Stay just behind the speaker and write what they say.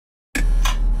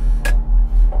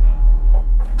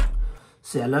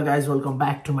So hello guys, welcome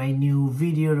back to my new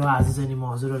video र आज चाहिँ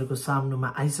म हजुरहरुको सामनामा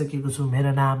आइसकेको छु।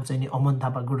 मेरो नाम चाहिँ अमन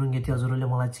थापा गुरुङ। यति हजुरहरुले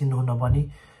मलाई चिन्नुहुन्न पनि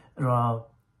र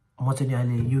म चाहिँ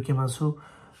अहिले युके मा छु,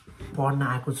 पढ्न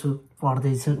आएको छु,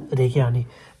 पढ्दै छु रेके। अनि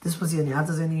त्यसपछि अनि आज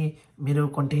चाहिँ मेरो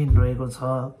कन्टेन्ट रहेको छ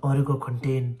अरूको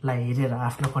कन्टेन्टलाई हेरेर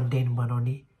आफ्नो कन्टेन्ट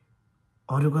बनाउने।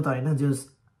 अरूको त हैन, जस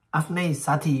आफ्नै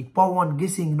साथी Pawan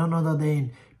guessing non other than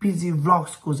PG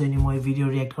व्लग्स को चाहिँ म भिडियो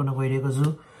रिएक्ट गर्न गइरहेको छु।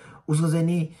 उसको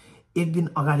चाहिँ एक दिन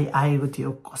अगाडि आएको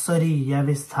थियो कसरी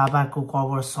याबेश थापाको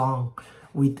कभर सङ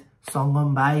विथ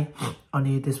संगम भाइ।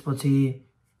 अनि त्यसपछि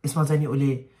यसमा चाहिँ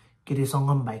उले के रे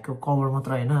संगम भाइको कभर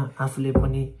मात्र हैन, आफूले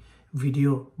पनि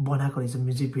भिडियो बनाएको रहेछ,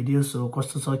 म्युजिक भिडियो। सो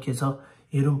कस्तो छ के छ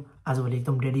हेरौँ। आजभोलि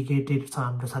एकदम डेडिकेटेड छ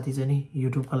हाम्रो साथी चाहिँ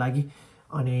युट्युबको लागि।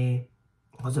 अनि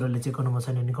हजुरहरुले चेक गर्नु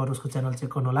छैन भने गएर उसको च्यानल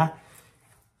चेक गर्नु होला।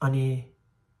 अनि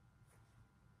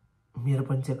मेरो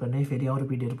पनि चेक गर्ने, फेरि अरु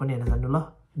भिडियोहरु पनि हेर्न जान्नु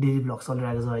ल। डेली ब्लग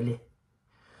चलिरहेको छ अहिले।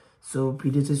 सो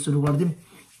भिडियो चाहिँ सुरु गर्दिम।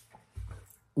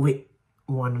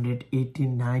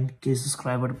 189K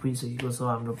सब्स्क्राइबर पुगिसकेको छ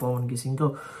हाम्रो पवन गेसिङको।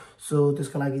 सो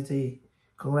त्यसको लागि चाहिँ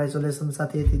कङ्ग्रेचुलेसन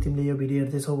साथी। यदि तिमीले यो भिडियो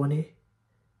हेर्दैछौ भने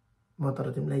म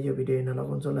तर तिमीलाई यो भिडियो हेर्न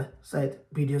लगाउँछु होला, सायद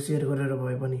भिडियो शेयर गरेर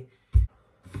भए पनि।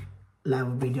 ल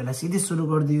अब भिडियोलाई सिधै सुरु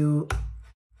गर्दियो।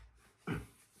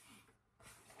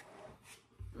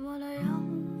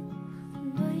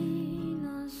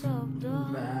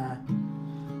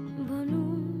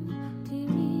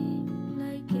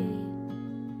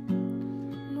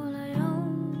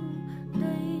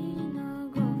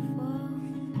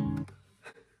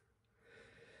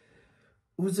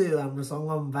 ऊ चाहिँ हाम्रो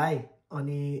संगम भाइ।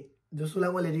 अनि जसलाई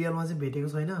मैले रियलमा चाहिँ भेटेको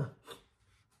छैन,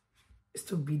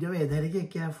 यस्तो भिडियोमा हेर्दाखेरि के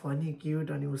क्या फनी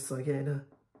क्युट अनि उस छ क्या हैन।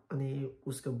 अनि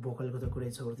उसको भोकलको त कुरै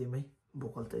छोड्दिम है,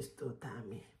 भोकल त यस्तो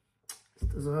दामी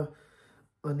यस्तो छ।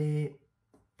 अनि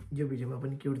यो भिडियोमा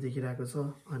पनि क्युट देखिरहेको छ।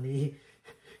 अनि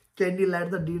क्यान्डल लाइट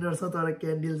त डिनर छ तर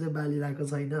क्यान्डल चाहिँ बालिरहेको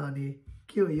छैन। अनि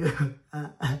के हो यो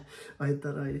है,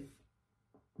 तर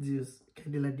जिउस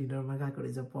क्यान्डल लाइट डिनरमा गएको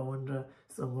रहेछ पवन र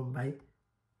संगम भाइ।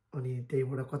 अनि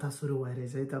त्यहीबाट कथा सुरु भएर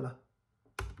रहेछ है त ल।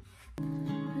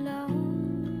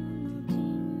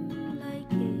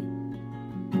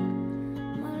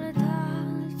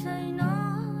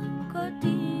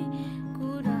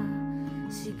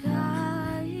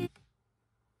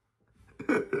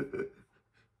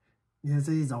 यहाँ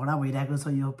चाहिँ झगडा भइरहेको छ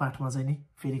यो पाठमा चाहिँ नि,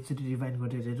 फेरि एकचोटि रिभाइन्ड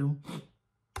गरेर हेरौँ।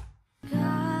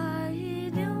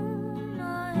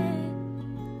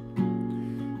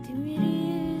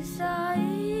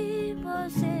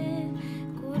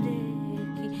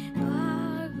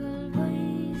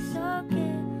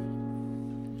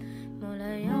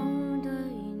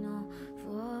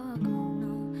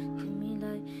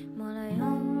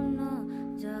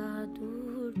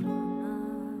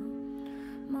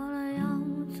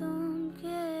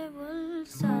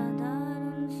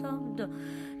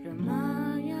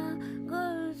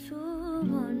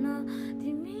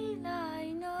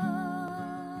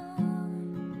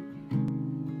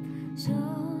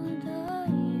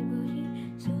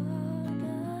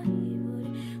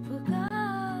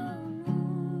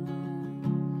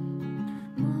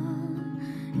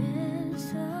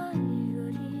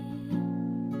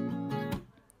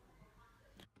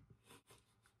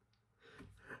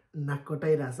 नाक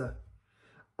कटाइरहेछ।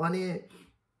 अनि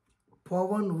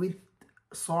पवन विथ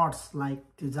सर्ट्स लाइक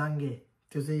त्यो जाङ्गे,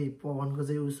 त्यो चाहिँ पवनको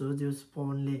चाहिँ उस हो, जो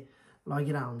पवनले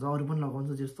लगिरहेको हुन्छ, अरू पनि लगाउँछ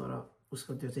जस, तर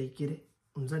उसको त्यो चाहिँ के रे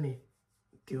हुन्छ नि,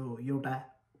 त्यो एउटा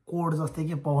कोड जस्तै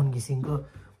के पवन घिसिङको।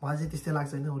 मलाई चाहिँ त्यस्तै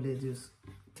लाग्छ होइन, उसले जस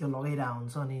त्यो लगाइरहेको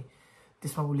हुन्छ। अनि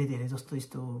त्यसमा उसले धेरै जस्तो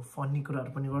यस्तो फनी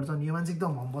कुराहरू पनि गर्छ। अनि यो मान्छे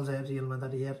एकदम हम्बल छ यार, रियलमा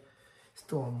त यार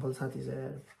यस्तो हम्बल साथी छ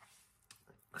यार,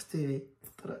 कस्तै है।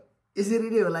 तर यसरी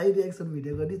नै होला है रियाक्सन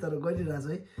भिडियो गर्ने, तर गरिरहेछ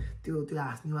है। त्यो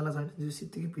हाँस्नेवाला छैन, जो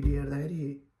सित्तिकै भिडियो हेर्दाखेरि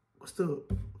कस्तो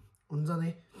हुन्छ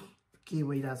नि, के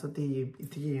भइरहेछ त्यही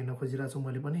यतिकै हेर्न खोजिरहेको छु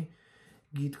मैले पनि।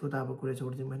 गीतको त अब कुरै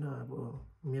छोडिदिउँ होइन, अब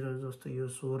मेरो जस्तो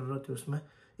यो स्वर र त्यो उसमा।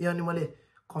 ए अनि मैले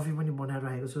कफी पनि बनाएर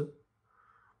राखेको छु।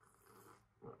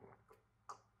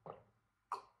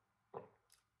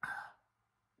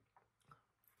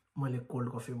 मैले कोल्ड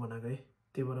कफी बनाएको है,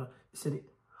 त्यही भएर यसरी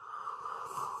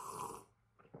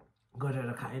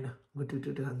गरेर खाएन, गुटी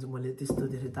गुटी खान्छु मैले। त्यस्तो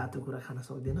धेरै तातो कुरा खान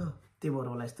सक्दिनँ, त्यही भएर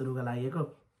होला यस्तो रुगा लागेको।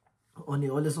 अनि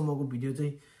अहिलेसम्मको भिडियो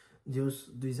चाहिँ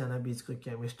जेउस दुईजना बिचको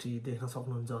केमिस्ट्री देख्न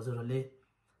सक्नुहुन्छ हजुरहरूले।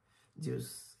 जेउस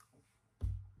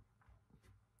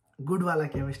गुडवाला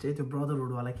केमिस्ट्री, त्यो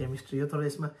ब्रदरहुडवाला केमिस्ट्री हो। तर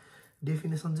यसमा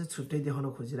डेफिनेसन चाहिँ छुट्टै देखाउन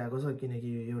खोजिरहेको छ, किनकि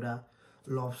यो एउटा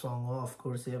लभ सङ हो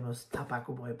अफकोर्स अब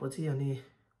थापाको भएपछि। अनि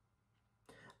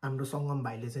हाम्रो संगम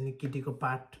भाइले चाहिँ केटीको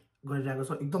पार्ट गरिरहेको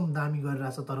छ, एकदम दामी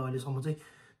गरिरहेछ। तर अहिलेसम्म चाहिँ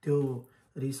त्यो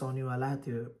रिस आउनेवाला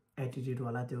त्यो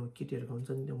एटिट्युडवाला त्यो केटीहरूको हुन्छ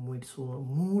नि त्यो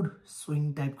मुड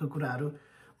स्विङ टाइपको कुराहरू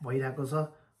भइरहेको छ।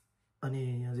 अनि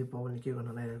यहाँ चाहिँ पवनले के गर्न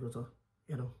लागिरहेको छ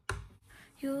हेरौँ।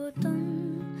 यो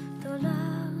तला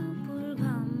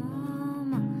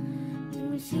पुर्घाममा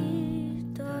तिमी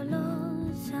शीतल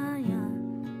छाया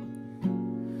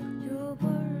यो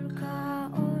बर्खा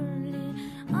ओर्ली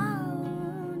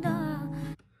आउँदा।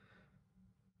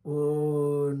 ओ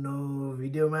नो,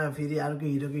 भिडियोमा फेरि अर्को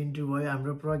हिरोको इन्ट्री भयो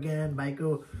हाम्रो प्रज्ञान भाइको।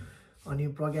 अनि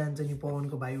प्रज्ञान चाहिँ नि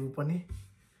पवनको भाइ ऊ पनि,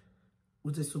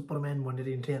 ऊ चाहिँ सुपरम्यान भनेर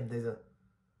इन्ट्री हान्दैछ।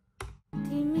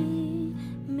 तिमी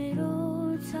मेरो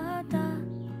छाता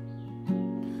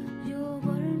यो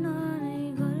वर्णनै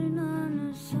गर्न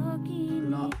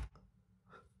नसकिने।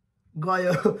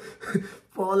 गयो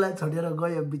पवनलाई छोडेर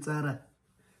गयो बिचरा।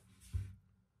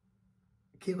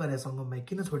 के गरे सङ्गम भाइ,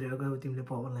 किन छोडेर गयो तिमीले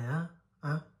पवनलाई?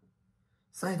 हाँ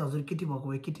सायद हजुर केटी भएको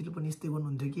भए केटीले पनि यस्तै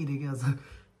गर्नुहुन्थ्यो कि रे क्या छ।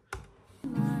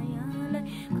 मायालाई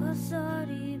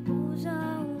कसरी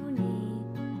बुझाउने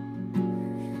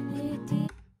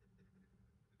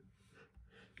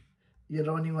यो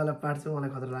रनिङवाला पार्ट चाहिँ मलाई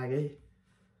खतरा लाग्यो है।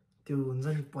 त्यो हुन्छ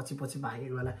नि पछि पछि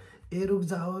भागेको बेला ए रुक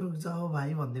जाओ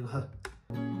भाइ भनिदिएको।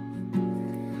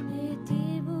 यति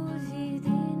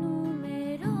बुझिदिनु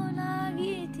मेरो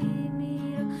लागि तिमी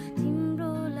र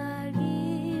तिम्रो लागि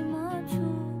म छु।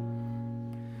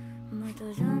 म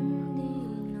त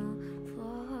जान्दिन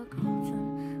फकाउँछन्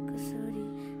कसरी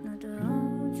न त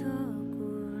आउँछ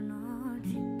कुर्न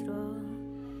चित्र।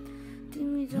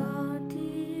 तिमी जति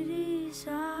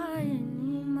रिसाए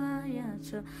नि माया छ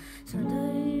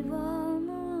सदैव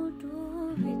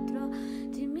मुटुभित्र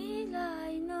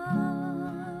तिमीलाई न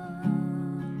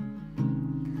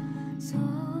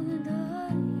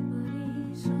सधैँभरि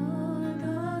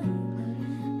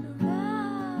मुटुमा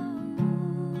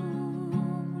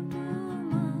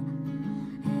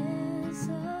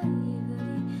यसै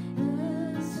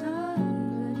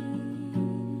गरी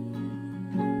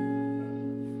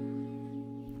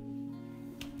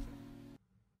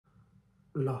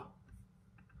ल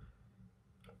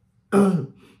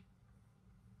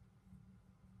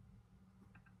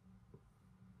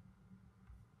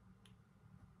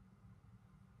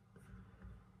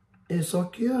ए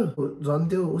सकियो झन्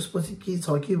त्यो उसपछि के छ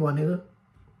कि भनेको।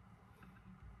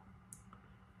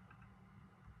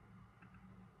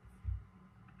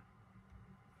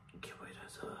 के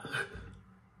भइरहेछ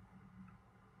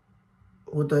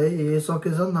हो त है, ए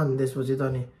सकेछ नि त। अनि त्यसपछि त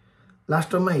नि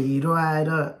लास्टमा हिरो आएर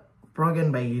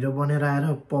प्रज्ञान भाइ हिरो बनेर आएर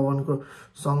पवनको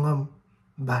सङ्गम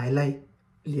भाइलाई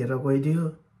लिएर गइदियो।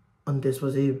 अनि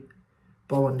त्यसपछि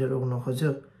पवनले रोक्न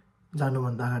खोज्यो,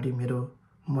 जानुभन्दा अगाडि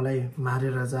मलाई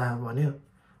मारेर जा भन्यो।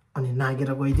 अनि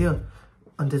नागेर गइदियो।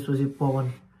 अनि त्यसपछि पवन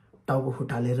टाउको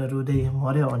फुटालेर रुँदै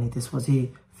मऱ्यो। अनि त्यसपछि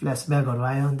फ्ल्यासब्याकहरू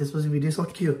आयो। अनि त्यसपछि भिडियो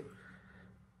सकियो।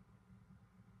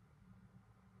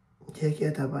 के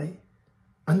त भाइ।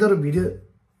 अनि तर भिडियो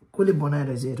कसले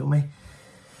बनाएर चाहिँ हेरौँ है,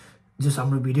 जस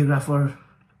हाम्रो भिडियोग्राफर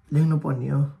लेख्नु पर्ने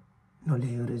हो,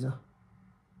 नलेखेको रहेछ।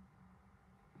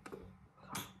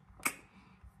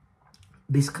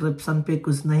 डिस्क्रिप्शन पे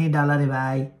कुछ नहीं डाला रे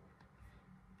भाई,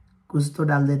 कुछ तो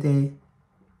डाल देते।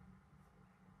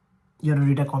 यो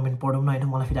दुईवटा कमेन्ट पढौँ न होइन।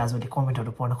 मलाई फेरि आजभोलि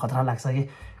कमेन्टहरू पढ्न खतरा लाग्छ कि।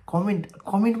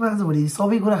 कमेन्टमा आजभोलि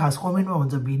सबै कुरा खास कमेन्टमा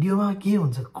हुन्छ। भिडियोमा के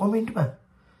हुन्छ कमेन्टमा।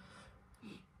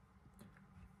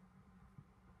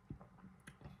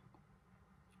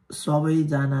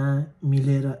 सबैजना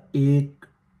मिलेर एक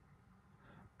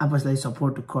आपसलाई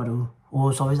सपोर्ट गरौँ।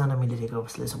 हो, सबैजना मिलेर एक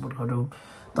आपसलाई सपोर्ट गरौँ।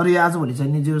 तर यो आजभोलि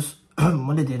चाहिँ नि जस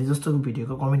मैले धेरै जस्तो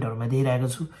भिडियोको कमेन्टहरूमा दिइरहेको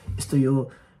छु यस्तो यो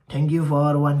thank you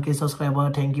for 1K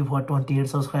subscriber, thank you for 28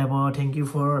 subscriber, thank you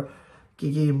for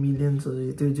के मिलियन्स।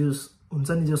 त्यो जस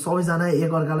हुन्छ नि, जो सबैजना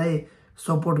एकअर्कालाई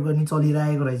सपोर्ट गर्ने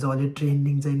चलिरहेको रहेछ अहिले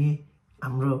ट्रेन्डिङ चाहिँ नि।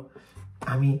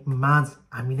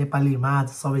 हामी नेपाली माझ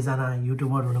सबैजना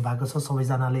युट्युबर हुनुभएको छ।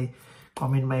 सबैजनाले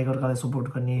कमेन्टमा एकअर्कालाई सपोर्ट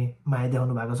गर्ने माया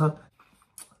देखाउनु भएको छ।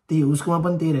 त्यही उसकोमा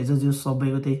पनि त्यही रहेछ, जो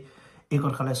सबैको त्यही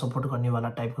एकअर्कालाई सपोर्ट गर्नेवाला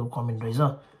टाइपको कमेन्ट रहेछ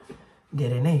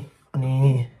धेरै नै। अनि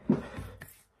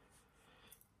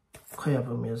खै अब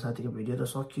मेरो साथीको भिडियो त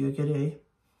सकियो के अरे है।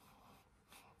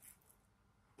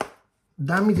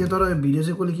 दामी थियो तर भिडियो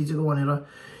चाहिँ कसले खिचेको भनेर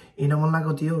हिँड्न मन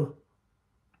लागेको थियो।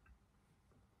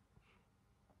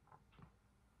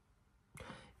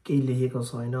 केही लेखेको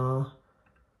छैन,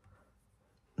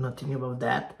 नथिङ अबाउट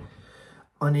द्याट।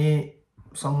 अनि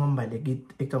सङ्गम भाइले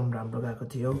गीत एकदम राम्रो गाएको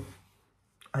थियो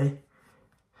है।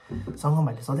 सङ्गम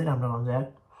भाइले सधैँ राम्रो गाउँछ यार।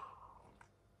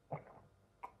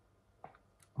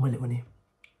 मैले पनि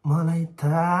मलाई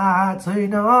थाहा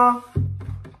छैन,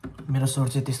 मेरो स्वर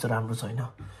चाहिँ त्यस्तो राम्रो छैन।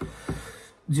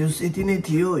 जस यति नै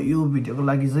थियो यो भिडियोको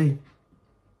लागि चाहिँ।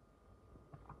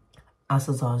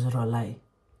 आशा छ हजुरहरूलाई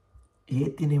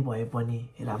यति नै भए पनि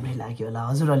राम्रै लाग्यो होला।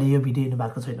 हजुरहरूले यो भिडियो हेर्नु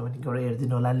भएको छैन भने गएर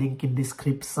हेरिदिनु होला, link in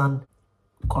description,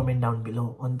 comment down below.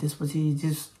 अनि त्यसपछि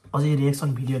अझै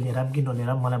रिएक्सन भिडियो लिएर पनि कि नलिएर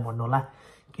पनि मलाई भन्नु होला,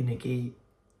 किनकि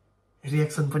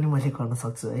रिएक्सन पनि मैले गर्न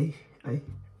सक्छु है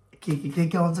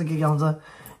के आउँछ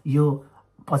यो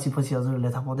पछि हजुरहरूले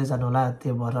थाहा पाउँदै जानु होला।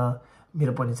 त्यही भएर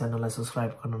मेरो पनि च्यानललाई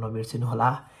सब्सक्राइब गर्न नबिर्सिनु होला।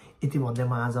 यति भन्दै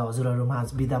म आज हजुरहरूमा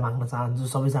बिदा माग्न चाहन्छु।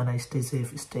 सबैजना stay safe,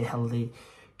 stay healthy,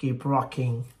 keep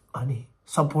rocking अनि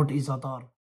सपोर्ट इच अदर।